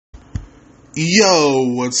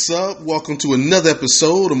Yo, what's up? Welcome to another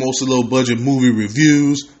episode of Mostly Low Budget Movie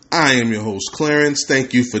Reviews. I am your host, Clarence.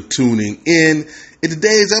 Thank you for tuning in. In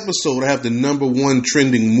today's episode, I have the number one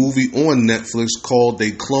trending movie on Netflix called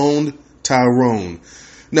They Cloned Tyrone.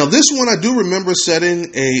 Now, this one I do remember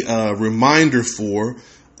setting a reminder for.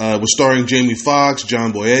 Was starring Jamie Foxx,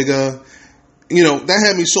 John Boyega. You know, that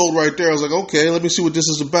had me sold right there. I was like, okay, let me see what this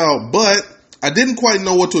is about. But I didn't quite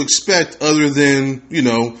know what to expect other than,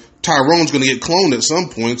 Tyrone's going to get cloned at some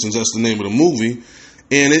point, since that's the name of the movie.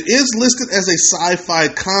 And it is listed as a sci-fi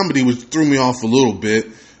comedy, which threw me off a little bit.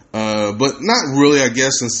 But not really, I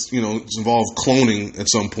guess, since, it's involved cloning at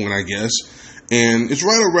some point, I guess. And it's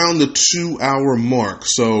right around the 2-hour mark.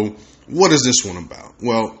 So what is this one about?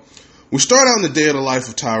 Well, we start out in the day of the life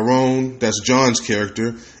of Tyrone. That's John's character.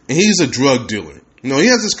 And he's a drug dealer. He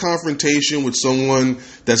has this confrontation with someone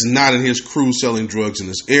that's not in his crew selling drugs in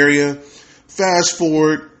this area. Fast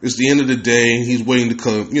forward, it's the end of the day. He's waiting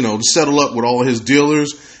to settle up with all of his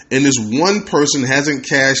dealers. And this one person hasn't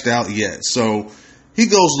cashed out yet. So he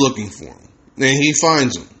goes looking for him. And he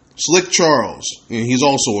finds him. Slick Charles. And he's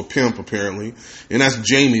also a pimp, apparently. And that's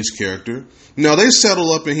Jamie's character. Now, they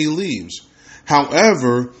settle up and he leaves.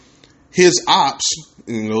 However, his ops,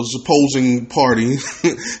 this opposing party,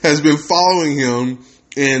 has been following him.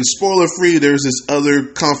 And spoiler free, there's this other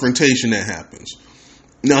confrontation that happens.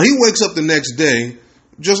 Now, he wakes up the next day,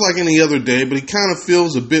 just like any other day, but he kind of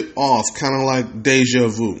feels a bit off, kind of like deja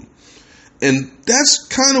vu. And that's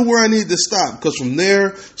kind of where I need to stop, because from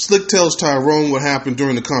there, Slick tells Tyrone what happened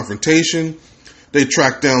during the confrontation. They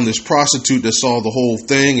track down this prostitute that saw the whole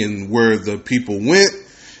thing and where the people went.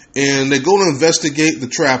 And they go to investigate the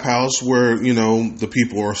trap house where, the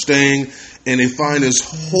people are staying. And they find this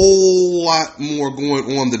whole lot more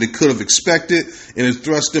going on than they could have expected. And it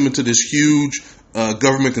thrusts them into this huge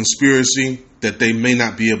government conspiracy that they may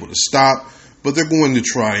not be able to stop, but they're going to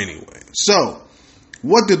try anyway. So,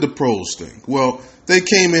 what did the pros think? Well, they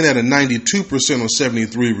came in at a 92% on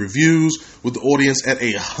 73 reviews, with the audience at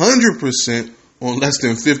 100% on less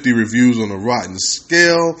than 50 reviews on the Rotten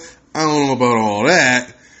scale. I don't know about all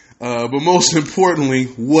that, but most importantly,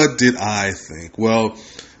 what did I think? Well,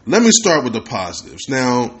 let me start with the positives.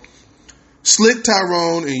 Now, Slick,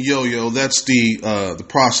 Tyrone, and Yo-Yo, that's the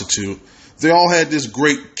prostitute. They all had this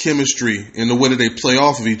great chemistry in the way that they play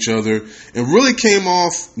off of each other and really came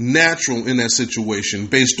off natural in that situation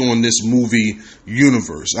based on this movie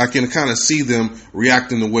universe. I can kind of see them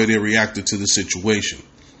reacting the way they reacted to the situation.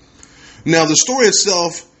 Now, the story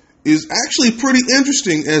itself is actually pretty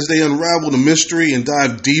interesting as they unravel the mystery and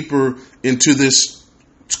dive deeper into this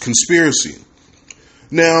conspiracy.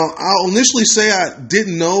 Now, I'll initially say I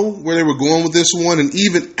didn't know where they were going with this one, and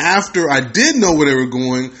even after I did know where they were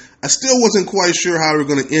going, I still wasn't quite sure how they were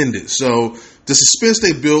going to end it. So the suspense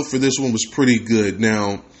they built for this one was pretty good.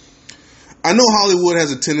 Now, I know Hollywood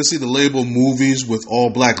has a tendency to label movies with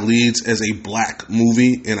all black leads as a black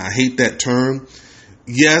movie, and I hate that term.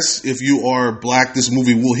 Yes, if you are black, this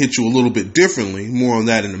movie will hit you a little bit differently. More on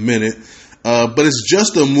that in a minute. But it's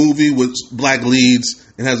just a movie with black leads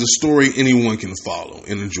and has a story anyone can follow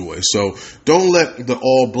and enjoy. So don't let the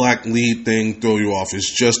all black lead thing throw you off.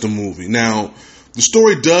 It's just a movie. Now, the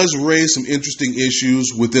story does raise some interesting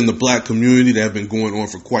issues within the black community that have been going on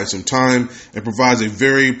for quite some time and provides a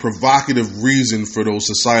very provocative reason for those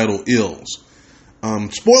societal ills.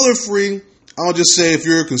 Spoiler free, I'll just say if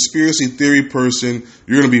you're a conspiracy theory person,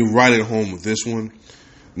 you're going to be right at home with this one.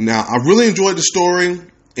 Now, I really enjoyed the story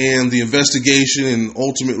and the investigation and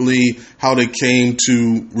ultimately how they came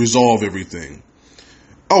to resolve everything.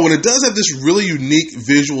 Oh, and it does have this really unique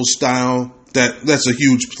visual style that's a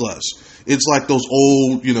huge plus. It's like those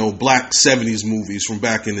old, black 70s movies from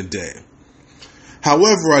back in the day.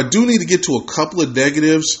 However, I do need to get to a couple of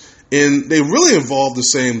negatives, and they really involve the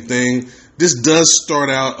same thing. This does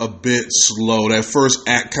start out a bit slow. That first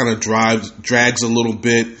act kind of drags a little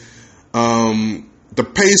bit. The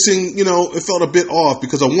pacing, it felt a bit off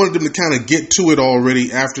because I wanted them to kind of get to it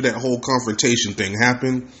already after that whole confrontation thing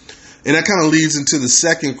happened. And that kind of leads into the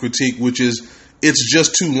second critique, which is it's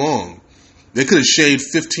just too long. They could have shaved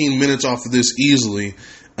 15 minutes off of this easily.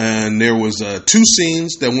 And there was 2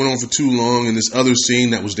 scenes that went on for too long and this other scene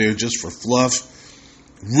that was there just for fluff.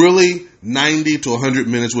 Really, 90 to 100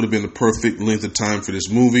 minutes would have been the perfect length of time for this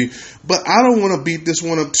movie. But I don't want to beat this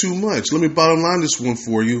one up too much. Let me bottom line this one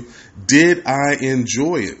for you. Did I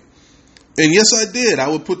enjoy it? And yes, I did. I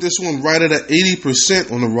would put this one right at an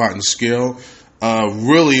 80% on the Rotten scale.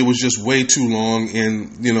 Really, it was just way too long.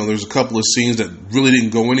 And, there's a couple of scenes that really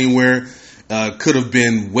didn't go anywhere. Could have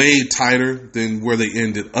been way tighter than where they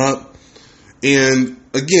ended up. And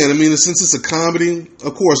again, I mean, since it's a comedy,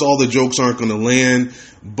 of course, all the jokes aren't going to land,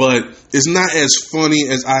 but it's not as funny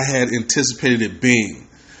as I had anticipated it being.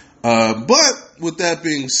 But with that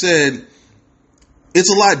being said, it's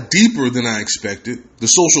a lot deeper than I expected. The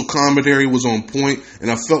social commentary was on point,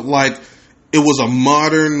 and I felt like it was a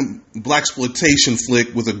modern blaxploitation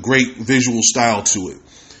flick with a great visual style to it.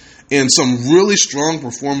 And some really strong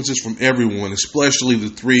performances from everyone, especially the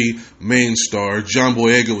three main stars. John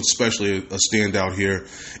Boyega was especially a standout here.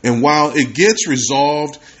 And while it gets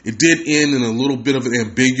resolved, it did end in a little bit of an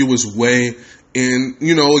ambiguous way. And,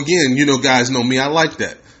 again, guys know me, I like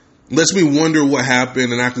that. Lets me wonder what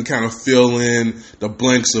happened, and I can kind of fill in the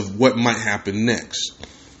blanks of what might happen next.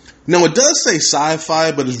 Now, it does say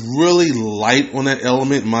sci-fi, but it's really light on that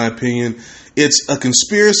element, in my opinion. It's a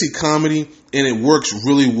conspiracy comedy, and it works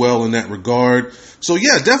really well in that regard. So,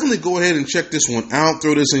 yeah, definitely go ahead and check this one out.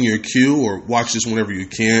 Throw this in your queue or watch this whenever you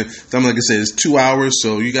can. Like I said, it's 2 hours,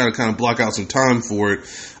 so you got to kind of block out some time for it.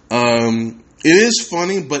 It is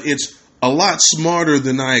funny, but it's a lot smarter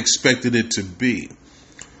than I expected it to be.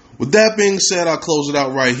 With that being said, I'll close it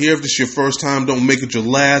out right here. If this is your first time, don't make it your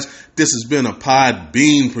last. This has been a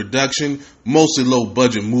Podbean production, mostly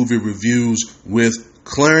low-budget movie reviews with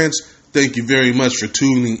Clarence. Thank you very much for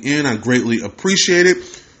tuning in. I greatly appreciate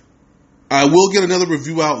it. I will get another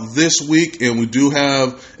review out this week, and we do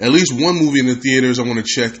have at least one movie in the theaters I want to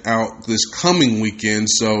check out this coming weekend,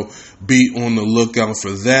 so be on the lookout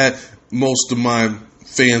for that. Most of my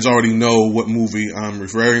fans already know what movie I'm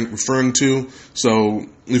referring to, so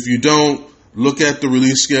if you don't, look at the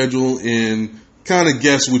release schedule and kind of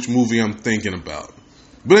guess which movie I'm thinking about.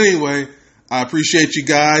 But anyway, I appreciate you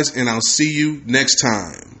guys, and I'll see you next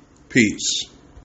time. Peace.